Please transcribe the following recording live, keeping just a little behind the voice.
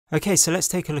Okay, so let's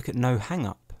take a look at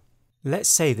noHangup. Let's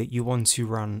say that you want to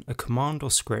run a command or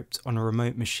script on a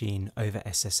remote machine over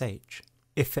SSH.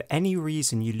 If for any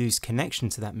reason you lose connection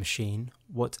to that machine,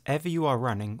 whatever you are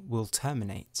running will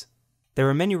terminate. There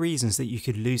are many reasons that you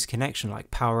could lose connection,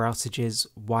 like power outages,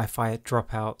 Wi-Fi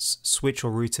dropouts, switch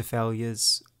or router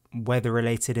failures,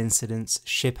 weather-related incidents,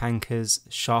 ship anchors,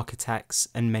 shark attacks,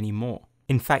 and many more.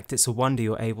 In fact, it's a wonder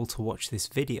you're able to watch this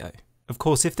video. Of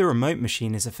course, if the remote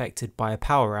machine is affected by a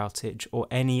power outage or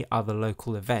any other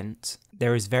local event,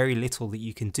 there is very little that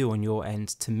you can do on your end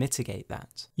to mitigate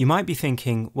that. You might be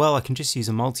thinking, well, I can just use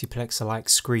a multiplexer like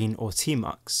Screen or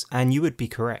tmux, and you would be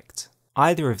correct.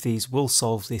 Either of these will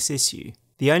solve this issue.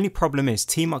 The only problem is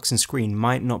tmux and Screen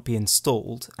might not be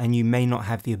installed, and you may not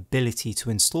have the ability to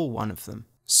install one of them.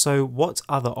 So what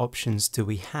other options do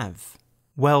we have?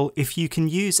 Well, if you can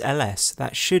use ls,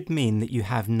 that should mean that you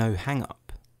have noHangup.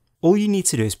 All you need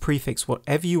to do is prefix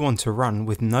whatever you want to run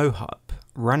with nohup,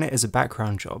 run it as a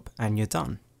background job, and you're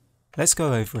done. Let's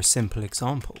go over a simple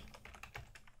example.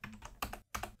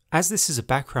 As this is a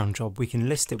background job, we can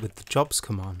list it with the jobs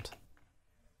command.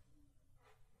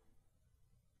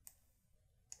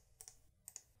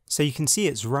 So you can see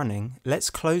it's running.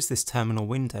 Let's close this terminal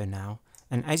window now,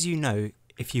 and as you know,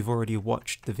 if you've already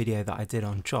watched the video that I did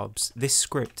on jobs, this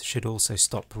script should also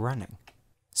stop running.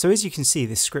 So as you can see,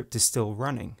 this script is still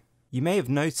running. You may have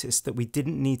noticed that we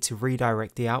didn't need to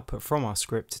redirect the output from our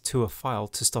script to a file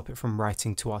to stop it from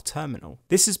writing to our terminal.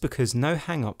 This is because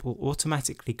noHangup will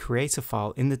automatically create a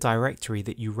file in the directory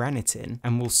that you ran it in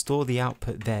and will store the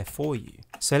output there for you.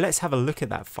 So let's have a look at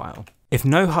that file. If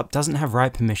nohup doesn't have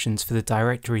write permissions for the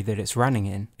directory that it's running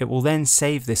in, it will then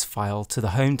save this file to the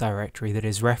home directory that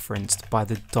is referenced by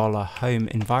the $home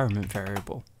environment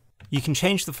variable. You can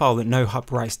change the file that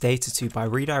nohup writes data to by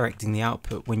redirecting the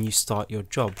output when you start your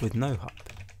job with nohup.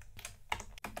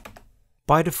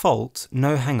 By default,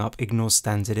 noHangup ignores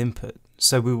standard input,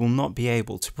 so we will not be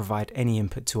able to provide any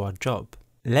input to our job.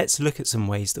 Let's look at some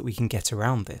ways that we can get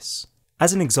around this.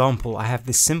 As an example, I have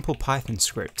this simple Python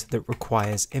script that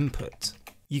requires input.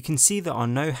 You can see that our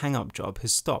noHangup job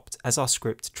has stopped as our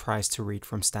script tries to read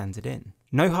from standard in.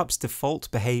 Nohup's default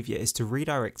behavior is to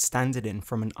redirect standard in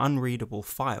from an unreadable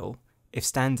file if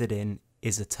standard in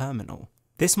is a terminal.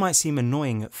 This might seem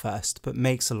annoying at first, but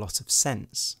makes a lot of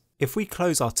sense. If we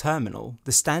close our terminal,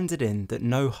 the standard in that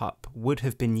nohup would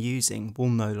have been using will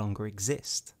no longer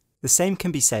exist. The same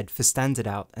can be said for standard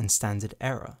out and standard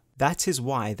error. That is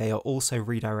why they are also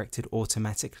redirected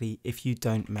automatically if you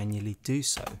don't manually do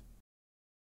so.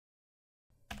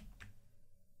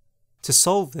 To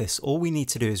solve this, all we need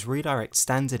to do is redirect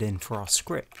standard in for our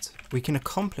script. We can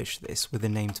accomplish this with a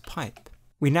named pipe.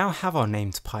 We now have our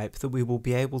named pipe that we will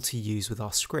be able to use with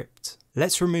our script.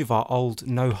 Let's remove our old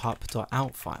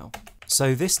nohup.out file.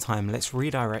 So this time let's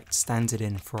redirect standard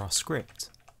in for our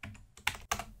script.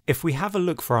 If we have a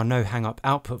look for our noHangup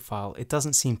output file, it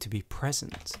doesn't seem to be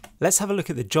present. Let's have a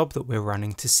look at the job that we're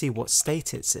running to see what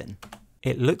state it's in.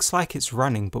 It looks like it's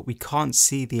running, but we can't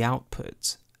see the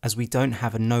output, as we don't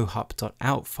have a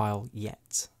nohup.out file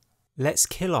yet. Let's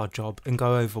kill our job and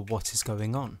go over what is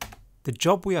going on. The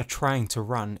job we are trying to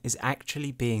run is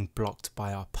actually being blocked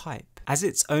by our pipe. As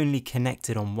it's only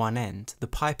connected on one end, the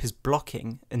pipe is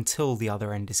blocking until the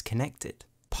other end is connected.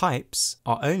 Pipes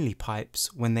are only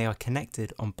pipes when they are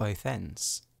connected on both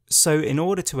ends. So in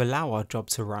order to allow our job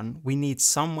to run, we need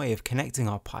some way of connecting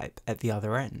our pipe at the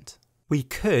other end. We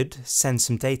could send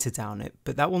some data down it,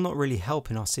 but that will not really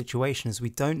help in our situation as we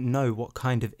don't know what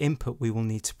kind of input we will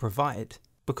need to provide,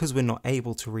 because we're not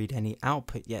able to read any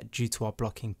output yet due to our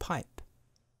blocking pipe.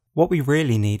 What we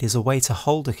really need is a way to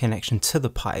hold a connection to the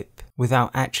pipe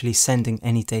without actually sending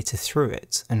any data through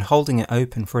it and holding it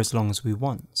open for as long as we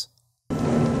want.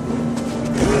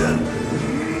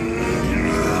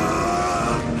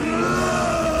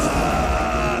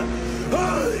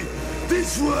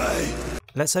 This way!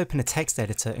 Let's open a text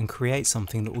editor and create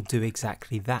something that will do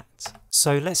exactly that.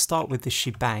 So let's start with the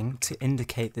shebang to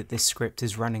indicate that this script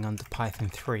is running under Python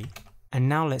 3. And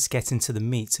now let's get into the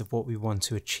meat of what we want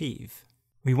to achieve.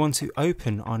 We want to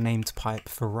open our named pipe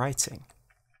for writing.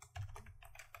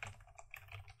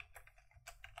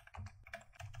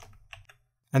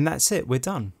 And that's it, we're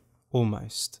done.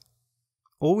 Almost.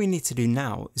 All we need to do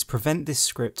now is prevent this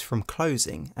script from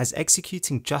closing, as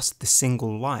executing just the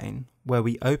single line where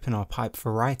we open our pipe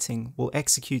for writing will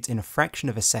execute in a fraction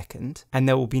of a second and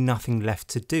there will be nothing left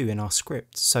to do in our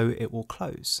script, so it will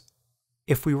close.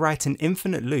 If we write an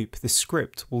infinite loop, the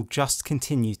script will just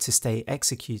continue to stay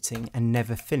executing and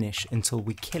never finish until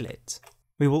we kill it.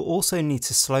 We will also need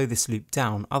to slow this loop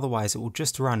down, otherwise it will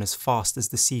just run as fast as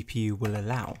the CPU will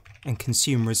allow and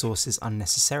consume resources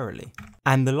unnecessarily.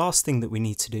 And the last thing that we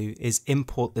need to do is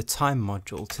import the time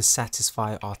module to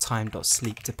satisfy our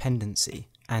time.sleep dependency,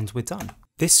 and we're done.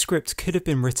 This script could have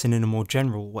been written in a more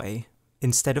general way.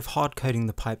 Instead of hard-coding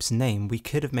the pipe's name, we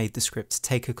could have made the script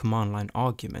take a command line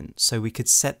argument, so we could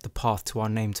set the path to our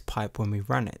named pipe when we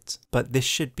run it, but this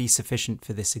should be sufficient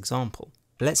for this example.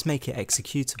 Let's make it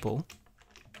executable.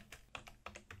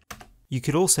 You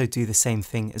could also do the same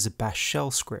thing as a bash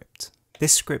shell script.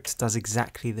 This script does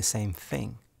exactly the same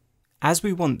thing. As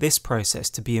we want this process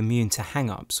to be immune to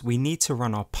hangups, we need to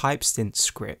run our pipestint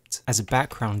script as a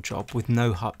background job with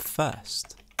nohup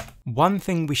first. One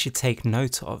thing we should take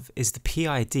note of is the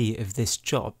PID of this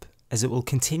job, as it will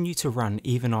continue to run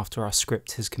even after our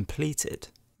script has completed.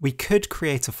 We could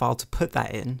create a file to put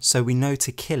that in so we know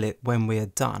to kill it when we are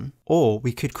done, or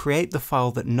we could create the file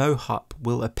that nohup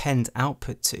will append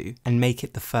output to and make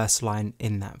it the first line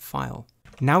in that file.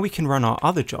 Now we can run our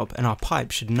other job and our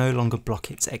pipe should no longer block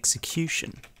its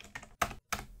execution.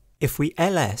 If we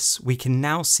ls, we can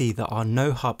now see that our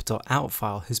nohup.out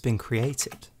file has been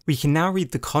created. We can now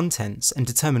read the contents and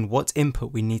determine what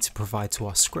input we need to provide to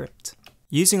our script.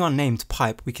 Using our named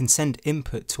pipe, we can send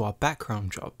input to our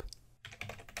background job.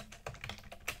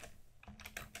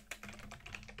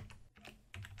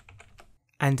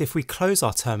 And if we close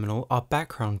our terminal, our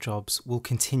background jobs will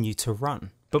continue to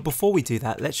run. But before we do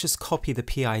that, let's just copy the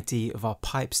PID of our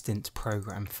pipestint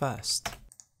program first.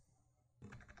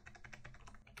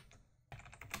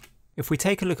 If we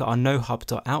take a look at our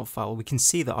nohup.out file, we can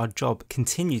see that our job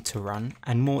continued to run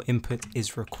and more input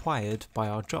is required by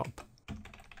our job.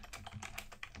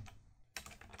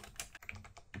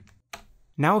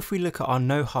 Now if we look at our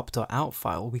nohup.out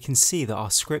file, we can see that our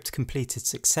script completed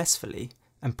successfully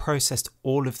and processed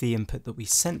all of the input that we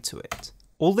sent to it.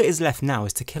 All that is left now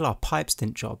is to kill our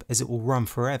pipestint job, as it will run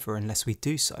forever unless we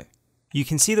do so. You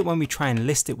can see that when we try and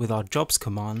list it with our jobs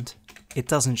command, it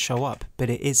doesn't show up, but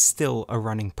it is still a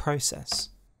running process.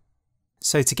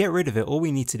 So to get rid of it, all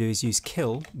we need to do is use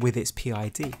kill with its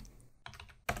PID.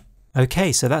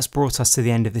 Okay, so that's brought us to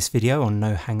the end of this video on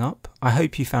No Hangup. I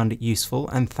hope you found it useful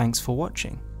and thanks for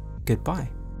watching. Goodbye.